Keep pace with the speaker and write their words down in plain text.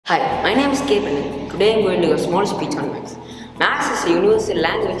Hi, my name is Parkidens. Today I am going to give a small speech on maths. Maths is a universal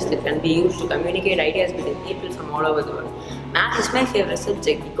language that can be used to communicate ideas between people from all over the world. Maths is my favorite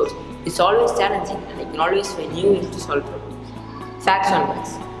subject because it's always challenging and I can always find new ways to solve problems. Facts on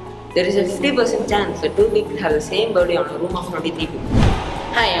maths. There is a 50% chance that two people have the same birthday on a room of 23 people.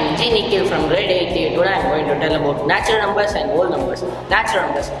 Hi, I'm G. Nikhil from grade 8. Today I'm going to tell about natural numbers and whole numbers. Natural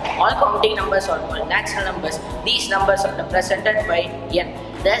numbers. All counting numbers are called natural numbers. These numbers are represented by n.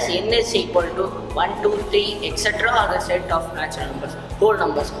 Thus, n is equal to 1, 2, 3, etc. are the set of natural numbers. Whole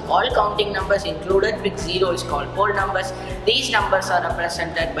numbers. All counting numbers included with 0 is called whole numbers. These numbers are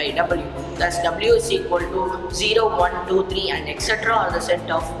represented by w. Thus, w is equal to 0, 1, 2, 3 and etc. are the set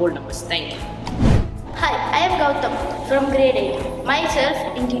of whole numbers. Thank you. Hi, I am Gautam from grade 8.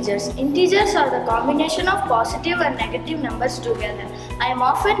 Myself, integers. Integers are the combination of positive and negative numbers together. I am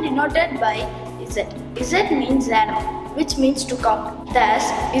often denoted by z. Z means zero, which means to count. Thus,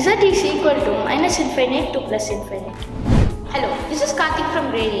 z is equal to minus infinite to plus infinite. Hello, this is Karthik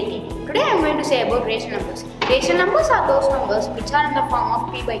from grade 18. Today I am going to say about rational numbers. Rational numbers are those numbers which are in the form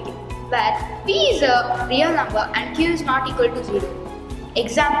of p by q, where p is a real number and q is not equal to 0.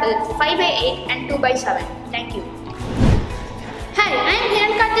 Example 5 by 8 and 2 by 7. Thank you. Hi, I am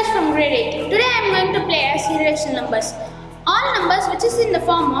Hiran from grade 8. Today I am going to play as irrational numbers. All numbers which is in the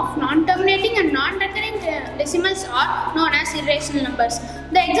form of non-terminating and non-recurring decimals are known as irrational numbers.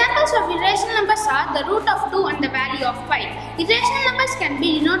 The examples of irrational numbers are the root of 2 and the value of pi. Irrational numbers can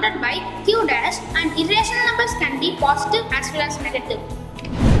be denoted by q dash and irrational numbers can be positive as well as negative.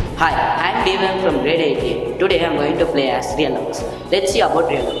 Hi, I am Devan from grade 8. Today I am going to play as real numbers. Let's see about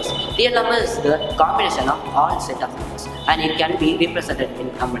real numbers. Real numbers is the combination of all set of numbers and it can be represented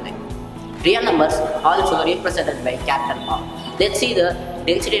in number line. Real numbers also represented by capital R. Let's see the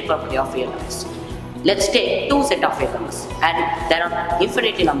density property of real numbers. Let's take two set of real numbers and there are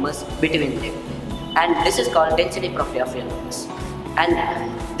infinity numbers between them. And this is called density property of real numbers. And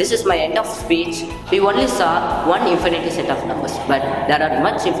this is my end of speech. We only saw one infinity set of numbers, but there are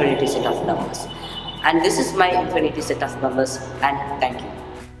much infinity set of numbers. And this is my infinity set of numbers, and thank you.